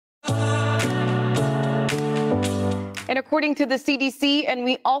And according to the CDC, and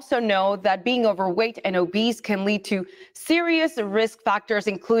we also know that being overweight and obese can lead to serious risk factors,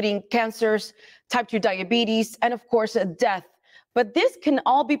 including cancers, type 2 diabetes, and of course, death. But this can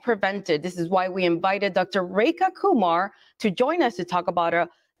all be prevented. This is why we invited Dr. Rekha Kumar to join us to talk about a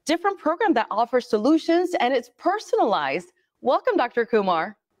different program that offers solutions and it's personalized. Welcome, Dr.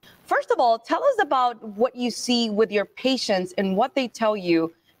 Kumar. First of all, tell us about what you see with your patients and what they tell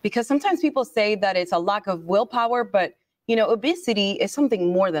you, because sometimes people say that it's a lack of willpower, but obesity is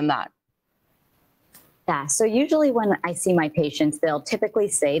something more than that. Yeah, so usually when I see my patients, they'll typically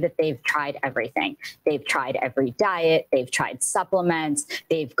say that they've tried everything. They've tried every diet, they've tried supplements,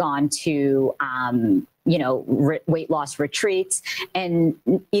 they've gone to, weight loss retreats, and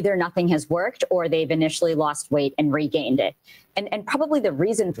either nothing has worked or they've initially lost weight and regained it. And probably the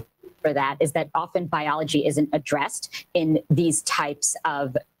reason for that is that often biology isn't addressed in these types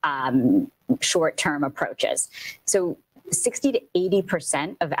of short-term approaches. So 60 to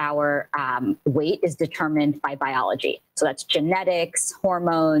 80% of our weight is determined by biology. So that's genetics,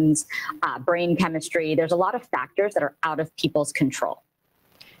 hormones, brain chemistry. There's a lot of factors that are out of people's control.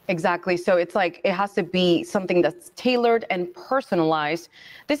 Exactly. So it's like it has to be something that's tailored and personalized.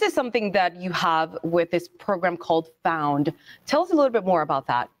 This is something that you have with this program called Found. Tell us a little bit more about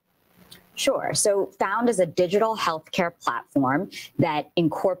that. Sure. So Found is a digital healthcare platform that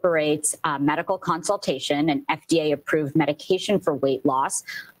incorporates medical consultation and FDA-approved medication for weight loss,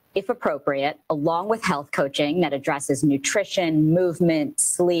 if appropriate, along with health coaching that addresses nutrition, movement,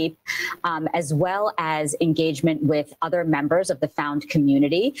 sleep, as well as engagement with other members of the Found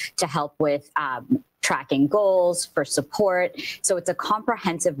community to help with tracking goals, for support. So it's a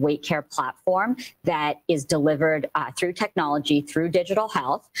comprehensive weight care platform that is delivered through technology, through digital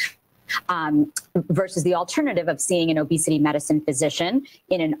health, versus the alternative of seeing an obesity medicine physician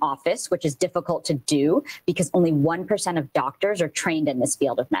in an office, which is difficult to do because only 1% of doctors are trained in this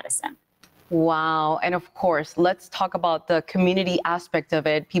field of medicine. Wow. And of course, let's talk about the community aspect of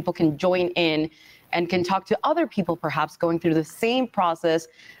it. People can join in and can talk to other people, perhaps going through the same process,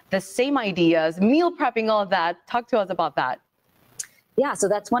 the same ideas, meal prepping, all of that. Talk to us about that. Yeah, so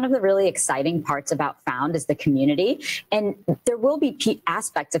that's one of the really exciting parts about Found is the community. And there will be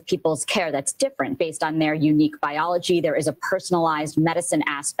aspects of people's care that's different based on their unique biology. There is a personalized medicine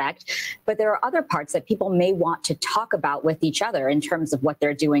aspect, but there are other parts that people may want to talk about with each other in terms of what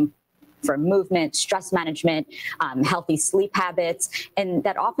they're doing for movement, stress management, healthy sleep habits. And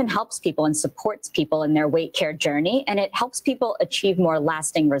that often helps people and supports people in their weight care journey. And it helps people achieve more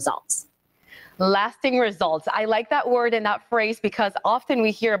lasting results. Lasting results. I like that word and that phrase because often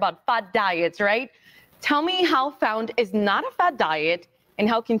we hear about fad diets, right? Tell me how Found is not a fad diet and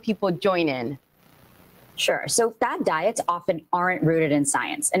how can people join in? Sure. So fad diets often aren't rooted in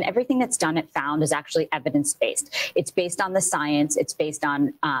science, and everything that's done at Found is actually evidence-based. It's based on the science. It's based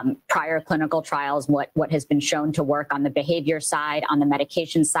on prior clinical trials, what has been shown to work on the behavior side, on the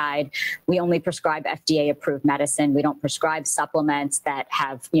medication side. We only prescribe FDA-approved medicine. We don't prescribe supplements that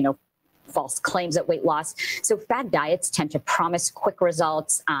have, false claims at weight loss. So fad diets tend to promise quick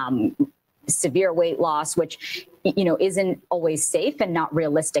results, severe weight loss, which isn't always safe and not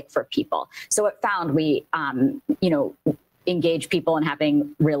realistic for people. So at Found, we engage people in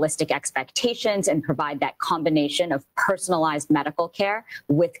having realistic expectations and provide that combination of personalized medical care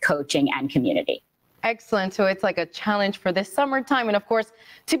with coaching and community. Excellent. So it's like a challenge for this summertime, and of course,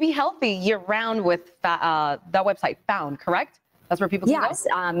 to be healthy year-round with that website Found, correct? That's where people can go? Yes,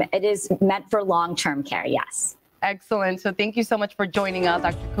 it is meant for long-term care, yes. Excellent. So thank you so much for joining us,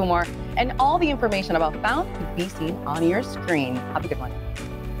 Dr. Kumar. And all the information about Found can be seen on your screen. Have a good one.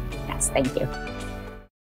 Yes, thank you.